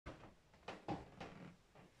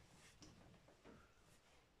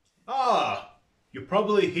You're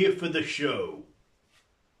probably here for the show.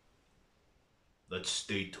 Let's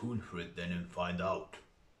stay tuned for it then and find out.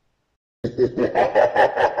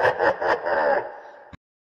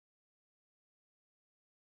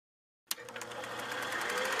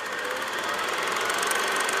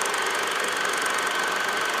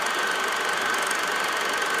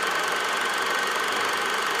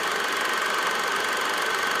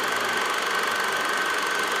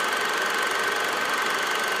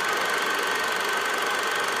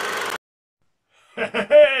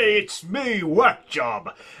 Hey, it's me,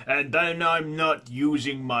 WackJob, and then I'm not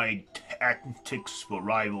using my tactics for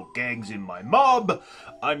rival gangs in my mob.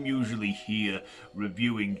 I'm usually here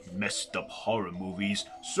reviewing messed up horror movies,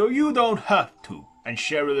 so you don't have to, and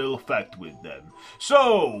share a little fact with them.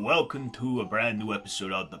 So, welcome to a brand new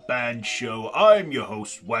episode of The Band Show. I'm your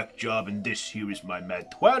host, WackJob, and this here is my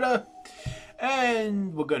mad Twitter.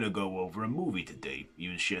 And we're gonna go over a movie today,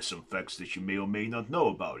 even share some facts that you may or may not know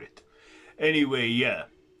about it. Anyway, yeah,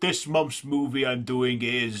 this month's movie I'm doing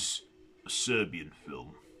is A Serbian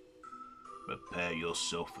Film. Prepare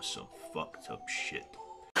yourself for some fucked up shit.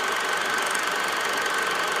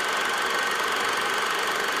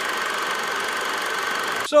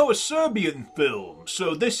 So, A Serbian Film.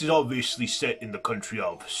 So this is obviously set in the country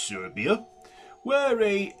of Serbia, where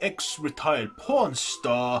a ex-retired porn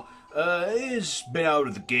star has been out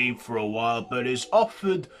of the game for a while, but is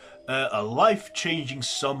offered a life-changing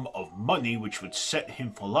sum of money which would set him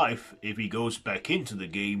for life if he goes back into the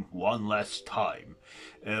game one last time.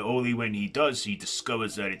 Only when he does, he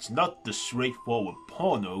discovers that it's not the straightforward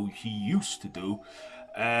porno he used to do,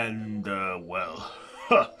 and, well,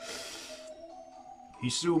 he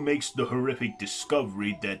soon makes the horrific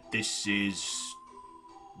discovery that this is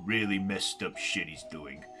really messed up shit he's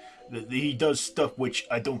doing. He does stuff which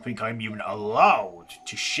I don't think I'm even allowed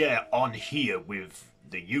to share on here with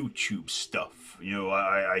the YouTube stuff. You know,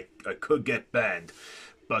 I could get banned,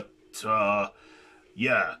 but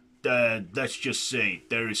yeah, let's just say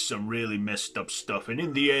there is some really messed up stuff, and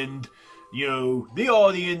in the end, you know, the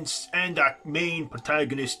audience and our main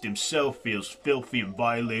protagonist himself feels filthy and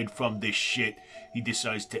violated from this shit. He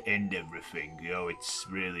decides to end everything. You know, it's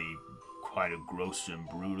really quite a gross and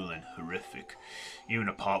brutal and horrific, even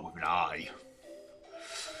a part with an eye.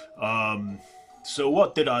 So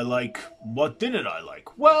what did I like? What didn't I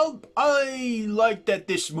like? Well, I liked that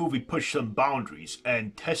this movie pushed some boundaries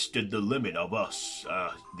and tested the limit of us,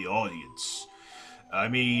 the audience. I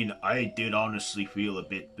mean, I did honestly feel a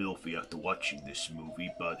bit filthy after watching this movie,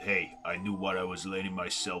 but hey, I knew what I was letting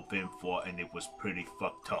myself in for, and it was pretty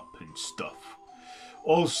fucked up and stuff.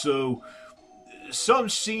 Also, some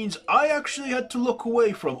scenes I actually had to look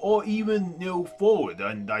away from, or even, you know, forward,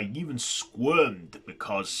 and I even squirmed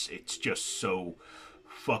because it's just so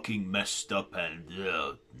fucking messed up and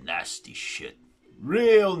nasty shit.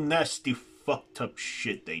 Real nasty fucked up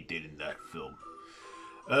shit they did in that film.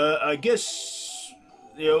 I guess,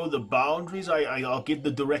 you know, the boundaries, I'll give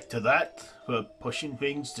the director that for pushing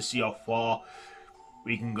things to see how far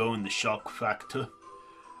we can go in the shock factor.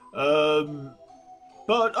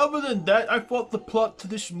 But other than that, I thought the plot to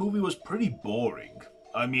this movie was pretty boring.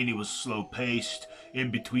 I mean, it was slow-paced. In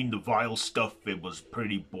between the vile stuff, it was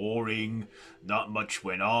pretty boring. Not much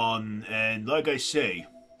went on. And like I say,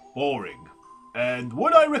 boring. And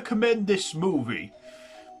would I recommend this movie?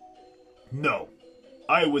 No.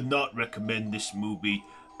 I would not recommend this movie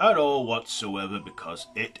at all whatsoever because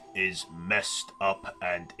it is messed up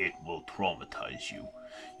and it will traumatize you.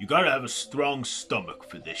 You gotta have a strong stomach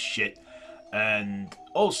for this shit. And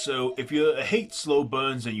also, if you hate slow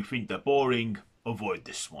burns and you think they're boring, avoid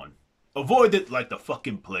this one. Avoid it like the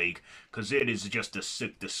fucking plague, because it is just a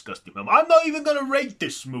sick, disgusting film. I'm not even gonna rate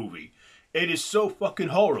this movie. It is so fucking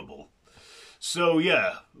horrible. So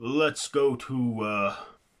yeah, let's go to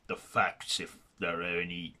the facts, if there are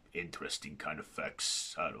any interesting kind of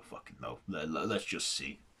facts. I don't fucking know. Let's just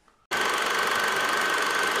see.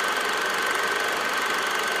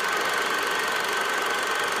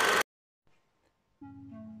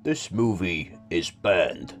 This movie is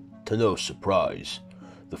banned, to no surprise.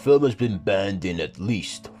 The film has been banned in at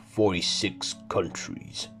least 46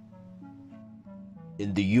 countries.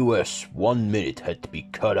 In the US, 1 minute had to be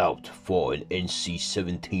cut out for an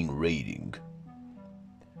NC-17 rating.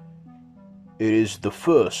 It is the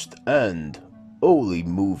first and only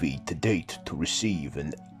movie to date to receive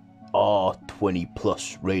an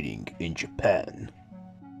R20+ rating in Japan.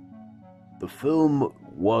 The film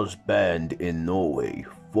was banned in Norway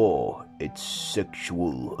for its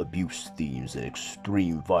sexual abuse themes and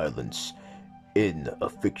extreme violence in a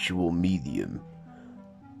fictional medium,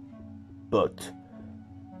 but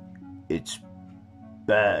it's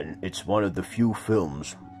It's one of the few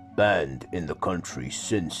films banned in the country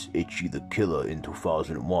since Itchy the Killer in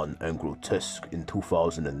 2001 and Grotesque in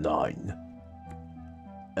 2009.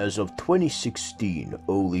 As of 2016,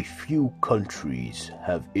 only few countries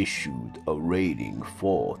have issued a rating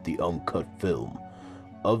for the uncut film.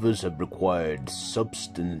 Others have required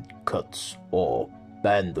substantive cuts or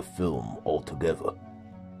banned the film altogether.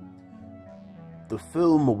 The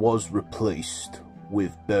film was replaced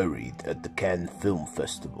with Buried at the Cannes Film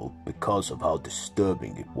Festival because of how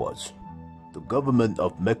disturbing it was. The government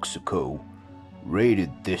of Mexico rated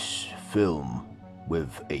this film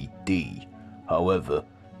with a D. However,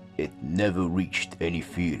 it never reached any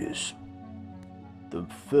theaters. The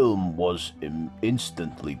film was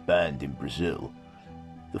instantly banned in Brazil.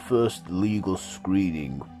 The first legal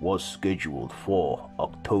screening was scheduled for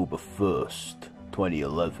October 1st,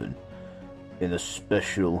 2011, in a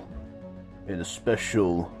special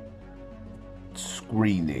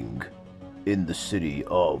screening in the city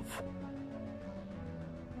of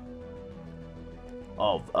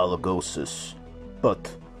Alagoas,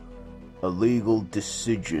 but a legal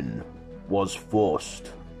decision was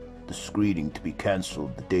forced the screening to be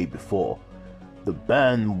cancelled the day before. The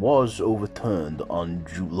ban was overturned on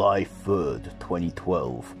July 3rd,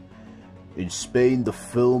 2012. In Spain, the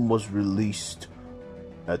film was released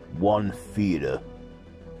at one theater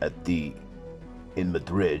in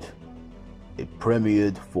Madrid. It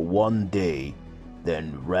premiered for 1 day,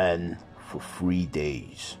 then ran for 3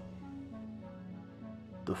 days.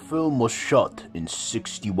 The film was shot in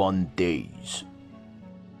 61 days.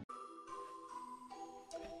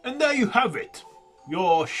 And there you have it,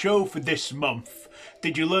 your show for this month.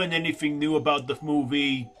 Did you learn anything new about the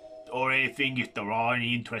movie, or anything, if there are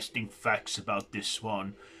any interesting facts about this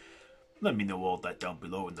one? Let me know all that down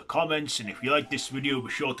below in the comments, and if you like this video,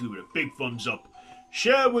 be sure to give it a big thumbs up.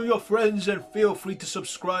 Share with your friends, and feel free to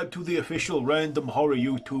subscribe to the official Random Horror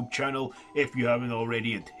YouTube channel if you haven't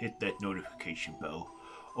already, and hit that notification bell.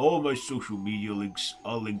 All my social media links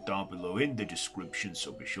are linked down below in the description,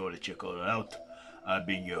 so be sure to check all that out. I've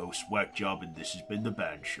been your host, WackJob, and this has been The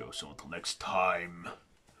Band Show, so until next time,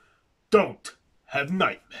 don't have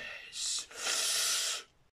nightmares.